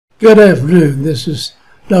Good afternoon. This is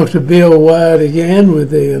Dr. Bill White again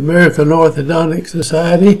with the American Orthodontic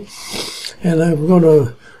Society, and I'm going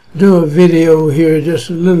to do a video here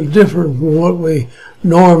just a little different from what we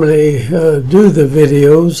normally do the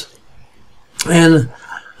videos. And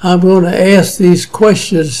I'm going to ask these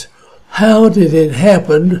questions. How did it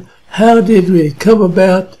happen? How did we come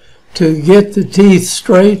about to get the teeth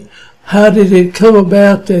straight? How did it come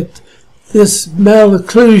about that this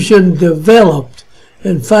malocclusion developed?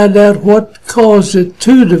 And find out what caused it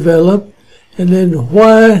to develop, and then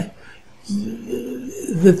why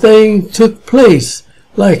the thing took place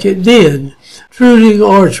like it did. Protruding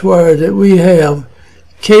arch wire that we have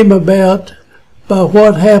came about by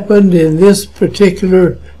what happened in this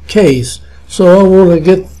particular case. So I want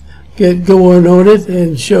to get going on it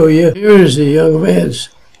and show you. Here is the young man's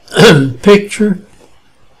picture,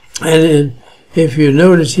 and then if you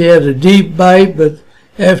notice, he had a deep bite, but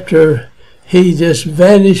after he just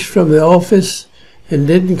vanished from the office and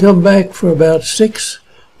didn't come back for about 6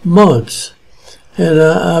 months. And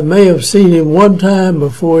I may have seen him one time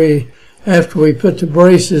after we put the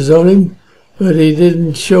braces on him, but he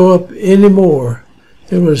didn't show up anymore.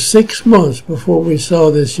 It was 6 months before we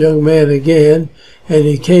saw this young man again, and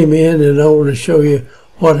he came in, and I want to show you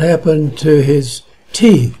what happened to his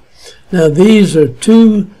teeth. Now these are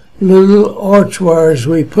two little arch wires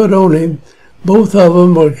we put on him. Both of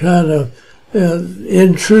them are kind of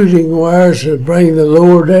intruding wires to bring the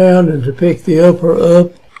lower down and to pick the upper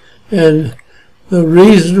up. And the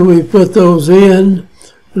reason we put those in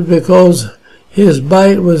was because his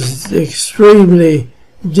bite was extremely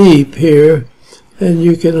deep here, and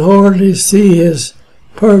you can hardly see his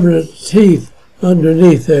permanent teeth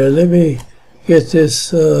underneath there. Let me get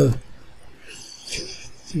this going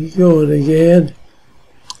again.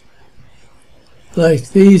 Like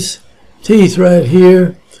these teeth right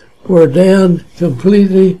here were down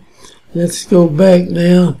completely. Let's go back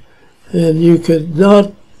now, and you could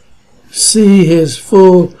not see his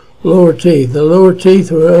full lower teeth. The lower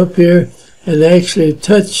teeth were up here and actually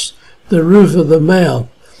touched the roof of the mouth,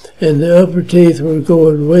 and the upper teeth were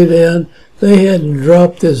going way down. They hadn't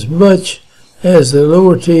dropped as much as the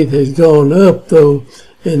lower teeth had gone up, though,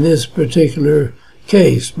 in this particular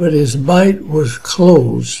case, but his bite was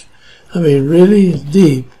closed. I mean, really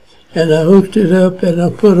deep. And I hooked it up, and I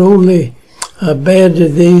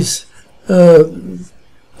banded these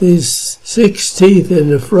 6 teeth in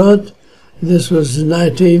the front. This was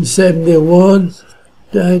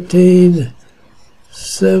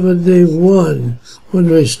 1971 when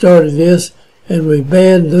we started this, and we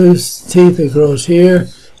banded those teeth across here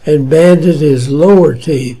and banded his lower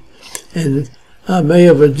teeth. And I may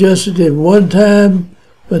have adjusted him one time,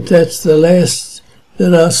 but that's the last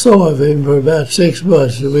that I saw of him for about 6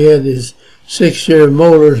 months. We had these 6-year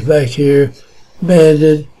molars back here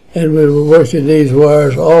banded, and we were working these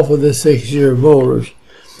wires off of the 6-year molars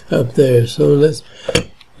up there. So let's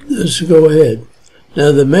go ahead.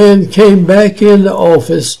 Now the man came back in the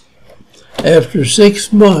office after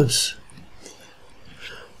 6 months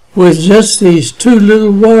with just these 2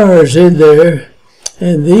 little wires in there,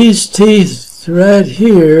 and these teeth right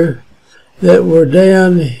here that were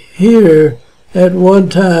down here at one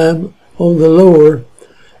time on the lower,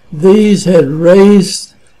 these had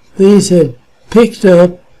raised, these had picked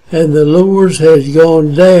up, and the lowers had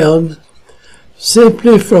gone down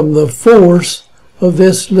simply from the force of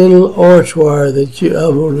this little arch wire that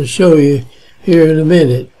I'm going to show you here in a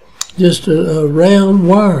minute. Just a round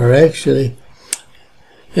wire, actually.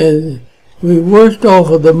 And we worked off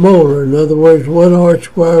of the molar. In other words, one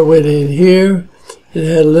arch wire went in here. It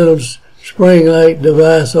had a little spring-like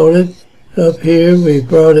device on it. Up here, we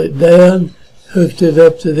brought it down, hooked it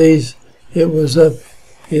up to these. It was up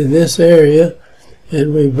in this area,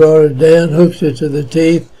 and we brought it down, hooked it to the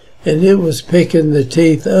teeth, and it was picking the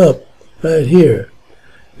teeth up right here.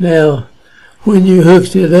 Now, when you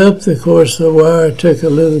hooked it up, of course, the wire took a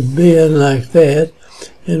little bend like that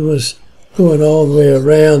and was going all the way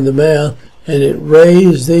around the mouth, and it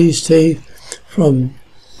raised these teeth from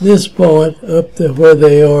this point up to where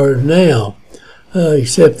they are now.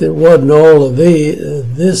 Except it wasn't all of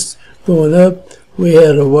this going up. We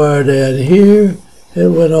had a wire down here. It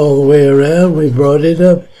went all the way around. We brought it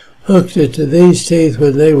up, hooked it to these teeth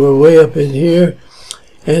when they were way up in here,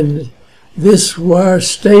 and this wire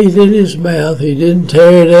stayed in his mouth. He didn't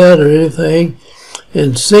tear it out or anything.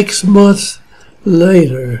 And 6 months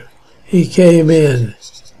later, he came in.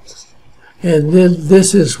 And then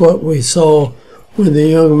this is what we saw when the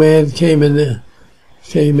young man came in.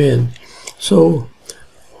 So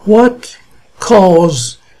what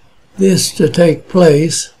caused this to take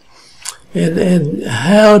place, and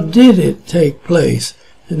how did it take place?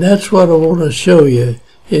 And that's what I want to show you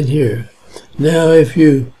in here. Now, if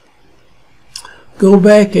you go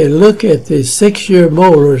back and look at the 6-year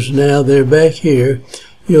molars now, they're back here,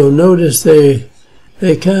 you'll notice they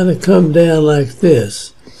kind of come down like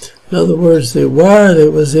this. In other words, the wire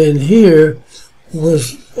that was in here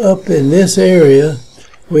was up in this area.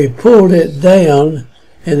 We pulled it down,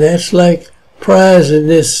 and that's like prizing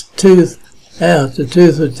this tooth out. The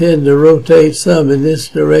tooth would tend to rotate some in this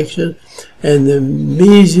direction, and the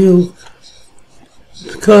mesial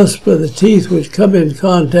cusp of the teeth would come in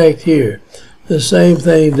contact here. The same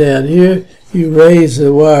thing down here. You raise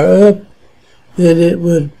the wire up, then it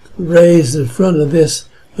would raise the front of this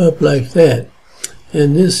up like that.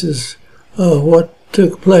 And this is what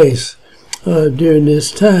took place during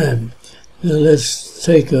this time. Now let's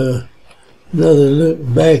take another look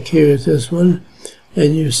back here at this one,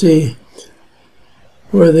 and you see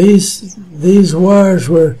where these wires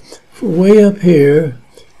were way up here,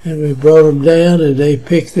 and we brought them down, and they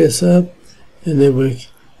picked this up, and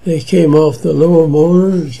they came off the lower molar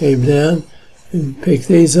and came down and picked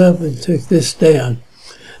these up and took this down.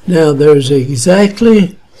 Now there's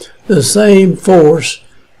exactly the same force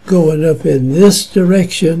going up in this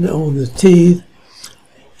direction on the teeth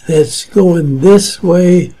that's going this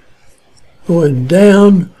way, going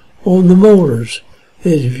down on the molars.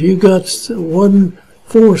 If you got one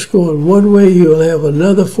force going one way, you'll have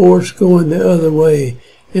another force going the other way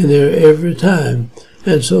in there every time.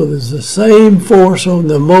 And so there's the same force on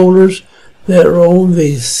the molars that are on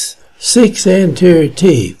these 6 anterior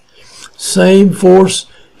teeth. Same force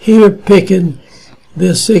here picking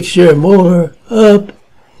this 6-year molar up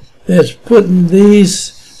that's putting these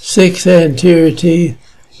 6 anterior teeth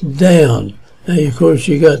down. Now, of course,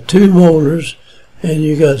 you got 2 molars and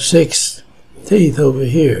you got 6 teeth over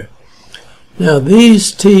here. Now,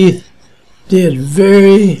 these teeth did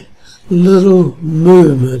very little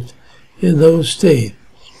movement in those teeth.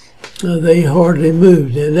 They hardly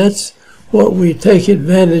moved, and that's what we take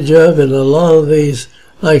advantage of in a lot of these,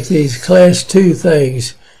 like these class 2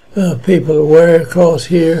 things. People wear across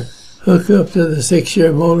here, hook up to the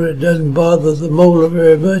 6-year molar. It doesn't bother the molar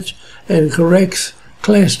very much and corrects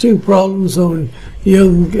class 2 problems on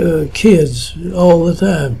young kids all the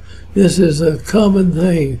time. This is a common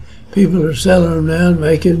thing. People are selling them now and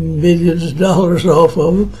making millions of dollars off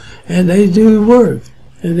of them, and they do work,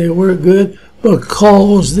 and they work good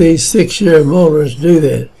because these 6-year molars do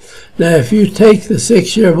that. Now, if you take the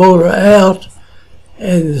 6-year molar out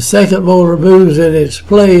and the second molar moves in its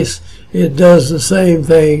place, it does the same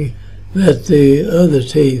thing that the other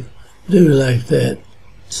teeth do like that.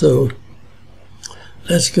 So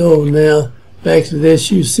let's go now back to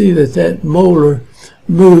this. You see that that molar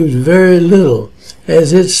moved very little.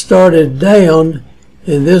 As it started down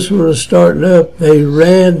and this one was starting up, they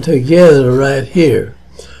ran together right here.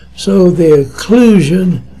 So the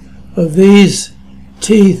occlusion of these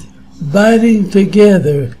teeth biting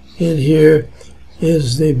together in here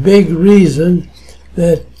is the big reason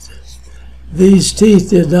that these teeth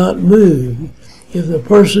did not move. If the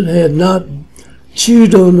person had not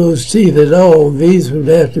chewed on those teeth at all, these would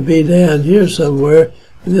have to be down here somewhere,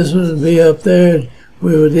 and this one would be up there, and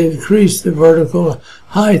we would increase the vertical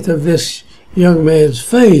height of this young man's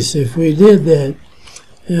face if we did that,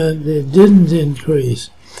 and it didn't increase.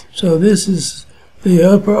 So this is the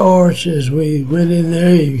upper arch. As we went in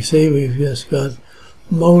there, you can see we've just got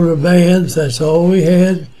molar bands. That's all we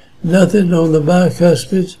had. Nothing on the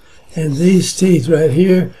bicuspids. And these teeth right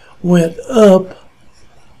here went up,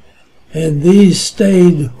 and these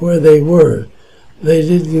stayed where they were. They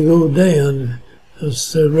didn't go down.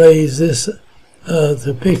 To raise this,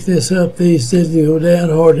 to pick this up, these didn't go down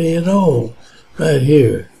hardly at all right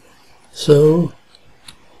here. So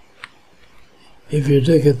if you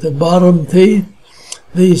look at the bottom teeth,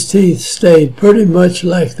 these teeth stayed pretty much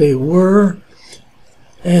like they were,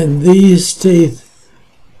 and these teeth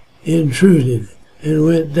intruded and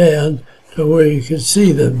went down to where you could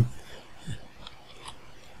see them.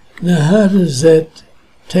 Now, how does that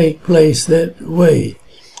take place that way?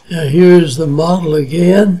 Now, here's the model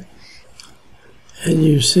again, and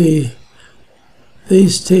you see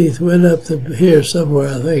these teeth went up to here somewhere.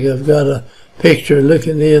 I think I've got a picture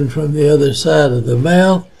looking in from the other side of the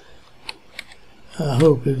mouth. I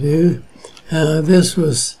hope you do. This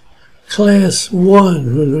was class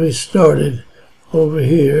 1 when we started over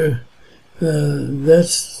here.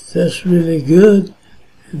 That's really good.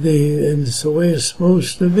 And it's the way it's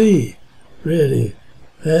supposed to be, really.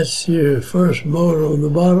 That's your first molar on the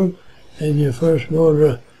bottom and your first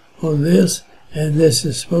molar on this, and this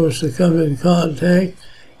is supposed to come in contact,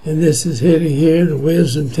 and this is hitting here. The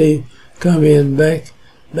wisdom teeth come in back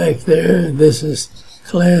there, and this is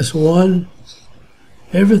class 1.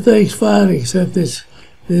 Everything's fine except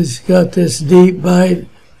it's got this deep bite,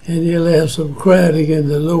 and you'll have some crowding in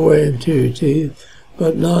the lower anterior teeth,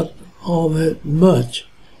 but not all that much.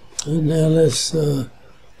 And now let's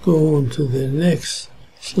go on to the next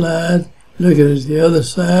slide. Looking at the other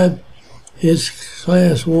side, it's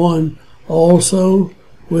class 1 also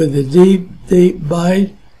with the deep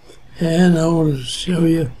bite. And I want to show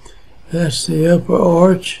you, that's the upper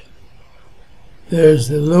arch. There's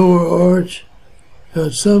the lower arch.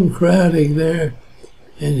 Got some crowding there.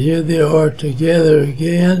 And here they are together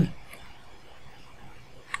again.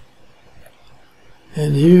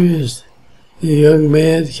 And here's the young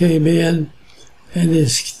man came in, and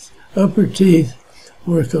his upper teeth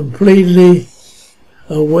were completely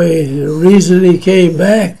away. And the reason he came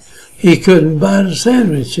back, he couldn't bite a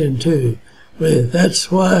sandwich in two. But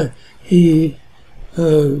that's why he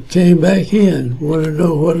came back in. Want to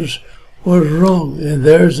know what was wrong. And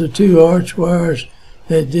there's the two arch wires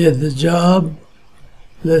that did the job.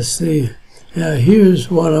 Let's see. Now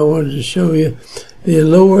here's what I wanted to show you. The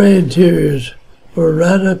lower anteriors were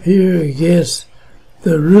right up here against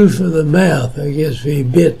the roof of the mouth. I guess if he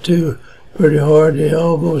bit too pretty hard, they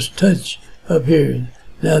almost touch up here.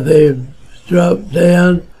 Now they've dropped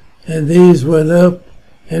down, and these went up,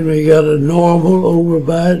 and we got a normal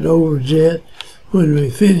overbite and overjet when we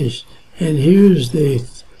finished. And here's the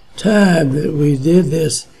time that we did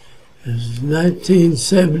this. It was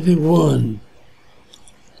 1971.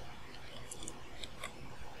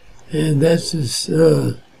 And that's his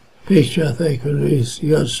picture, I think, when we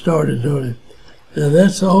got started on it. Now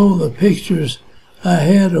that's all the pictures I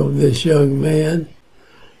had of this young man.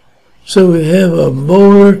 So we have a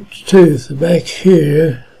molar tooth back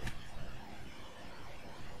here.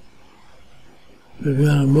 We've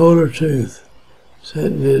got a molar tooth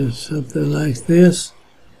sitting in something like this.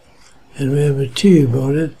 And we have a tube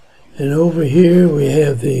on it. And over here we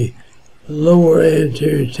have the lower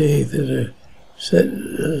anterior teeth that are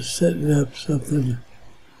setting up something.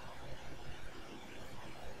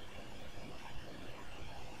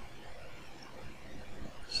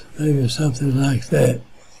 Maybe something like that.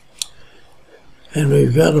 And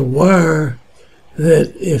we've got a wire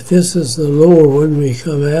that if this is the lower one, we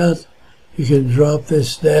come out, you can drop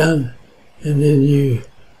this down, and then you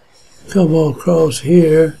come across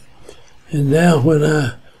here. And now when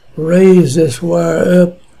I raise this wire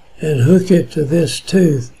up and hook it to this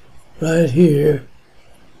tooth right here,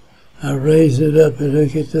 I raise it up and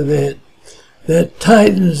hook it to that. That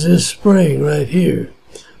tightens this spring right here.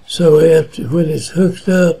 So after, when it's hooked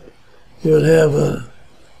up, you'll have a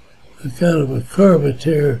kind of a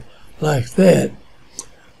curvature like that.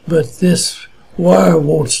 But this wire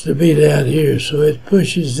wants to be down here, so it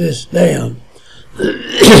pushes this down.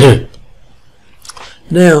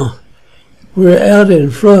 Now, we're out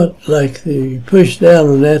in front, like you push down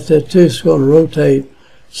on that tooth's going to rotate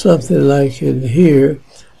something like in here.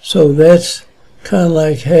 So that's kind of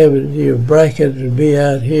like having your bracket to be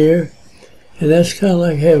out here. And that's kind of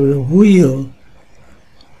like having a wheel,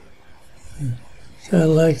 kind of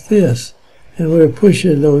like this. And we're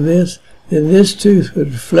pushing on this, then this tooth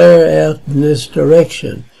would flare out in this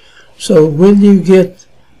direction. So when you get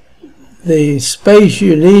the space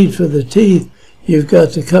you need for the teeth, you've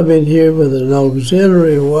got to come in here with an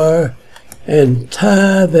auxiliary wire and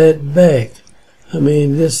tie that back. I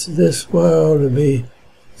mean, this wire ought to be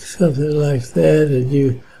something like that, and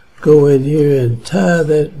you go in here and tie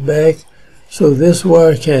that back so this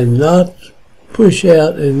wire cannot push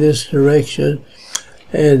out in this direction,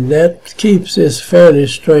 and that keeps this fairly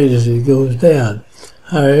straight as it goes down.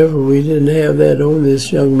 However, we didn't have that on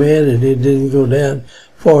this young man, and it didn't go down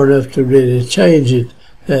far enough to really change it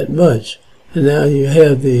that much. And now you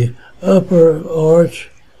have the upper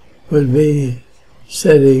arch would be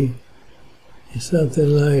setting something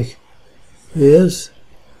like this,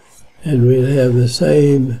 and we'd have the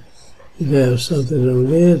same, you'd have something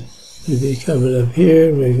on it, you'd be coming up here,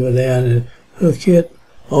 and we go down and hook it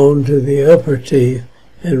onto the upper teeth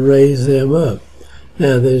and raise them up.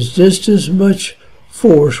 Now there's just as much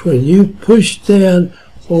force when you push down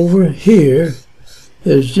over here,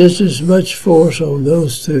 there's just as much force on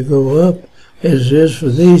those to go up as there is for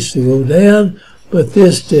these to go down, but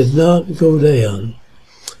this did not go down.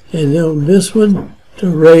 And on this one, to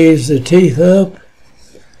raise the teeth up,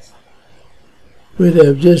 we'd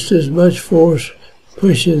have just as much force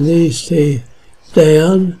pushing these teeth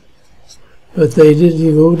down, but they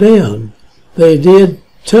didn't go down. They did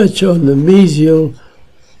touch on the mesial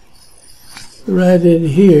right in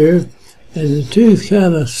here, and the tooth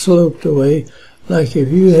kind of sloped away, like if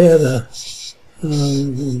you had a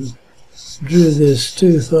drew this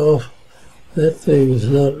tooth off that thing is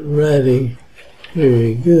not writing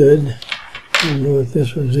very good. I don't know if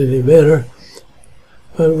this one's any better,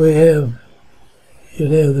 but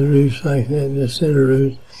you'd have the roots like that in the center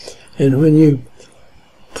root, and when you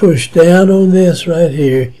push down on this right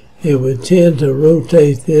here, it would tend to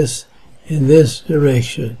rotate this in this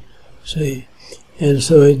direction, see? And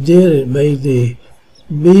so it did, it made the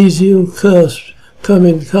mesial cusps come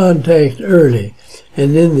in contact early,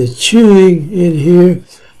 and then the chewing in here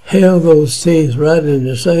held those teeth right in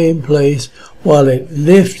the same place while it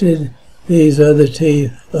lifted these other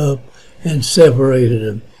teeth up and separated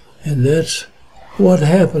them. And that's what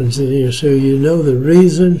happens in here, so you know the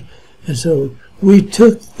reason. And so we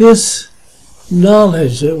took this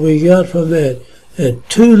knowledge that we got from that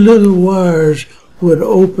 2 little wires would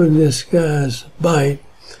open this guy's bite,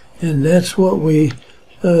 and that's what we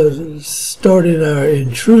started our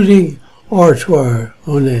intruding arch wire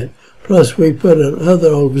on that. Plus we put another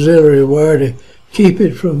auxiliary wire to keep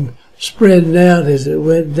it from spreading out as it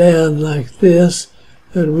went down like this,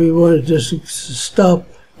 and we wanted to stop.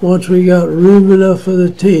 Once we got room enough for the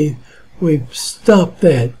teeth, we stopped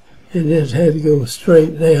that, and it had to go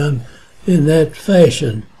straight down in that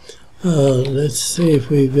fashion. Let's see if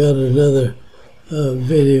we've got another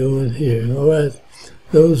video in here. All right,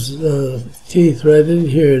 those teeth right in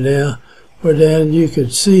here now were down. You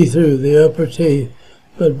could see through the upper teeth,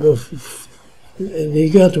 but and he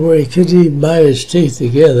got to where he couldn't even bite his teeth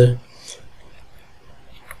together.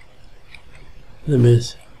 Let me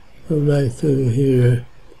go right through here.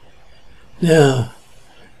 Now,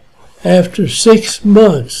 after 6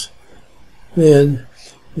 months, then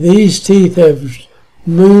these teeth have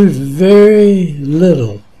moved very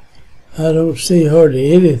little. I don't see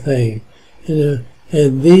hardly anything, and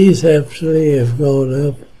these actually have gone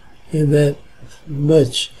up in that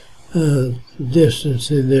much distance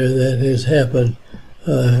in there that has happened.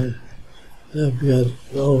 I've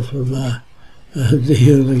got off of my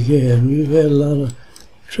deal again. We've had a lot of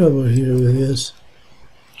trouble here with this.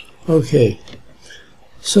 Okay,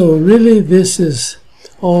 so really this is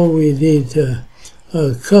all we need to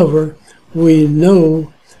cover. We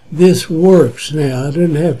know this works now. I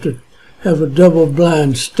didn't have to have a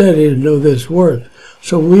double-blind study to know this works.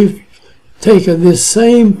 So we've taken this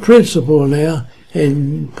same principle now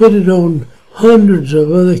and put it on hundreds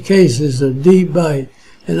of other cases of deep bite.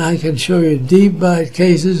 And I can show you deep bite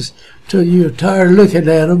cases till you're tired looking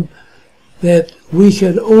at them, that we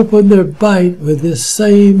can open their bite with this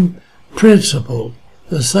same principle,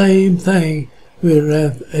 the same thing.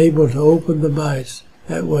 We're able to open the bites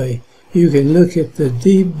that way. You can look at the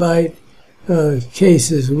deep bite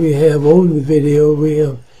cases we have on the video. We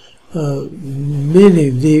have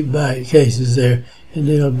many deep bite cases there, and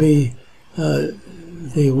there'll be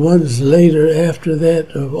the ones later after that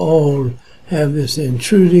of all have this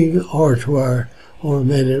intruding arch wire on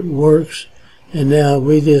them, and it works. And now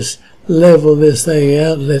we just level this thing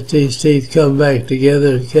out and let these teeth come back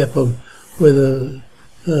together and kept them with a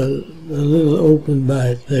little open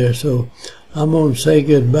bite there. So I'm going to say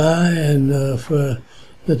goodbye, and for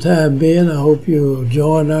the time being, I hope you'll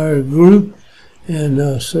join our group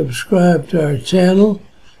and subscribe to our channel.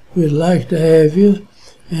 We'd like to have you,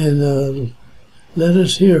 and let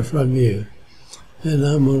us hear from you. And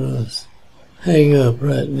I'm going to hang up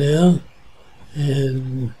right now,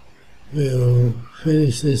 and we'll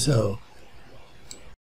finish this off.